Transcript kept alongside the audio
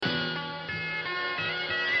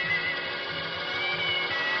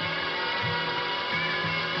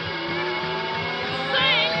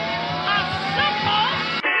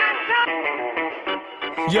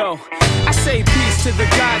Yo, I say peace to the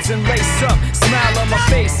gods and lace up, smile on my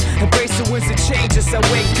face, embrace the winds of change as I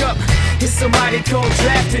wake up. It's somebody cold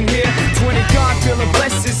draft in here, 20 gone, feeling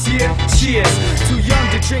blessed this year. Cheers, too young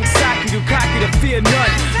to drink sake, too cocky to fear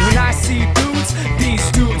none. When I see dudes, these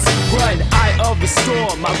dudes run. Eye of the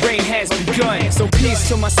storm, my reign has begun. So peace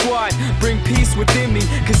to my squad, bring peace within me,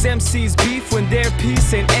 cause MCs beef when their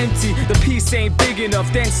peace ain't empty. The peace ain't big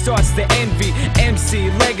enough, then starts the envy.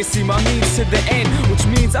 MC, legacy, my means to the end, which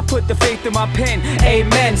means I put the faith in my pen.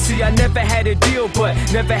 Amen. See, I never had a deal, but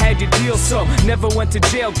never had your deal, so never went to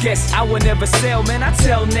jail. Guess I would never sell, man. I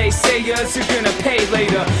tell naysayers you're gonna pay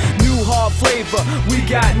later. New hard flavor, we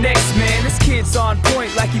got next, man. This kid's on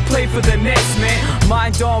point like he played for the Nets, man.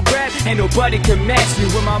 Mind on rap, ain't nobody can match me.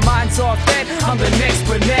 When my mind's off that, I'm the next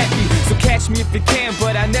Bernanke. So catch me if you can,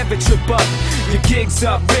 but I never trip up. Your gig's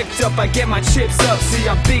up, ripped up, I get my chips up. See,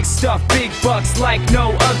 I'm big stuff, big bucks like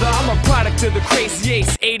no other. I'm a product of the crazy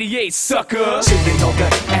ace, 88 sucker. Chilling on the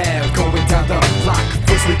air, going down the block.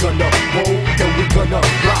 First we gonna roll, then we gonna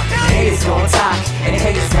rock. Haters gon' talk, and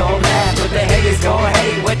haters gon' laugh, but the haters gon'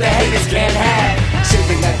 hate what the haters can't have.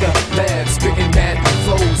 Chilling at the lab, spitting mad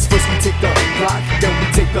flows. First we take the block, then we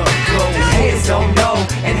take the clothes. Haters don't know,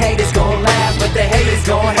 and haters gon' laugh, but the haters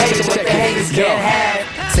gon' hate what the haters can't have.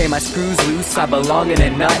 Say my screws loose, I belong in a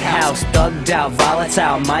nut house. Thugged out,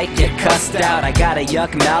 volatile, might get cussed out. I got a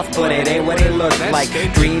yuck mouth, but it ain't what it looked like.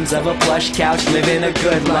 Dreams of a plush couch, living a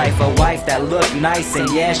good life. A wife that looked nice, and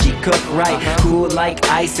yeah, she cooked right. Cool like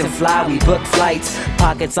ice and fly, we book flights.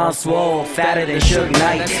 Pockets on swole, fatter than Suge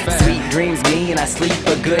Knight. Sweet dreams mean I sleep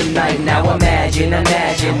a good night. Now imagine,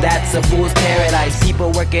 that's a fool's paradise.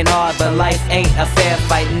 People working hard, but life ain't a fair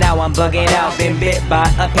fight. Now I'm bugging out, been bit by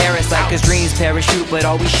a parasite. Cause dreams parachute, but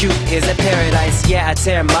all we shoot is a paradise. Yeah, I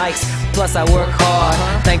tear mics, plus I work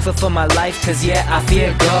hard. Thankful for my life, cause yeah, I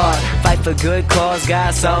fear God. Fight for good cause,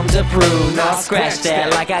 got something to prove. Now scratch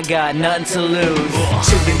that like I got nothing to lose.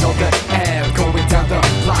 Chilling on the air, going down the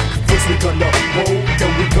block. First we gonna roll,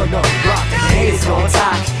 then we gonna rock. Haters gon'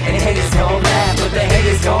 talk, and haters gon' laugh, but the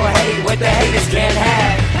haters gon' hate what the haters can't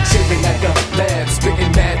have. Chilling at the lab,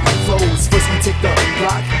 spitting mad flows. First we take the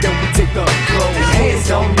block, then we take the clothes. Haters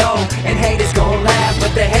don't know,